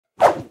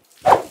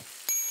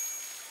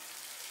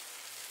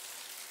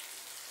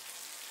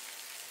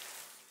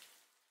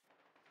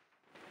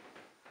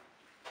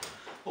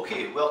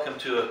Okay, welcome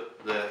to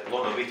the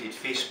long-awaited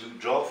Facebook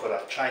draw for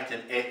a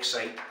Triton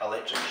Excite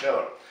electric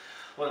shower.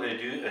 What I'm going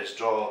to do is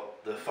draw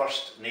the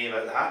first name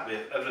out of the hat. We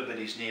have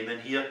everybody's name in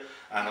here,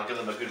 and I'll give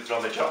them a good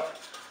drummage up.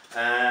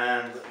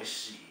 And let me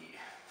see.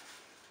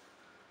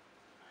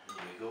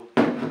 Here we go.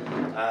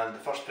 And the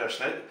first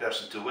person out, the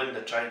person to win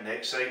the Triton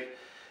Excite,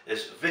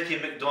 is Vicky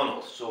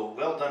McDonald. So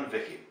well done,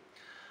 Vicky.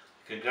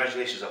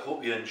 Congratulations. I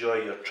hope you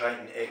enjoy your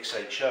Triton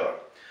Excite shower.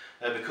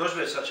 Now, because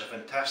we had such a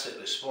fantastic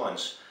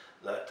response,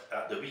 that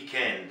at the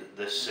weekend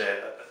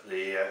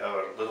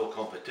our little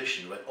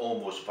competition went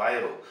almost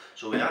viral.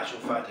 So we in actual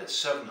fact had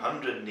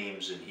 700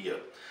 names in here.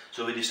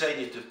 So we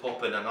decided to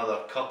pop in another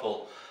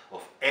couple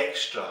of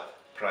extra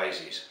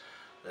prizes.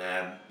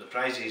 The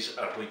prizes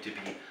are going to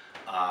be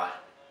a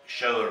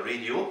shower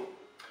radio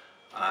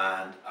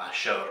and a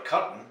shower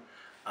curtain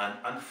and,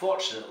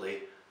 unfortunately,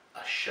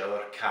 a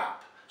shower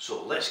cap.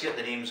 So let's get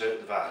the names out of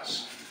the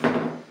vase.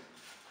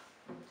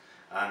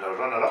 And our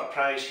runner-up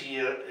prize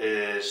here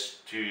is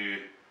to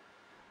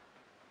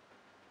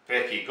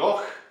Becky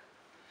Goch,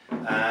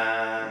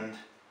 and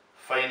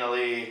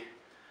finally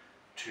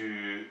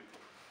to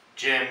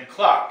Jem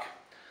Clark.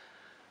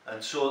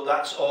 And so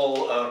that's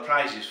all our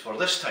prizes for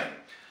this time.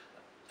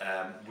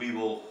 We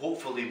will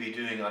hopefully be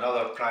doing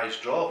another prize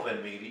draw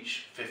when we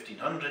reach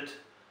 1500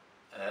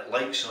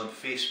 likes on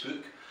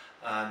Facebook.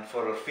 And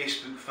for our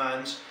Facebook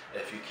fans,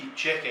 if you keep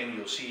checking,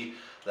 you'll see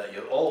that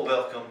you're all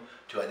welcome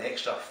to an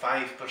extra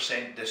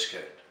 5%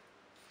 discount.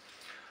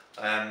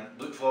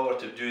 Look forward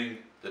to doing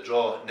the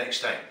draw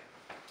next time.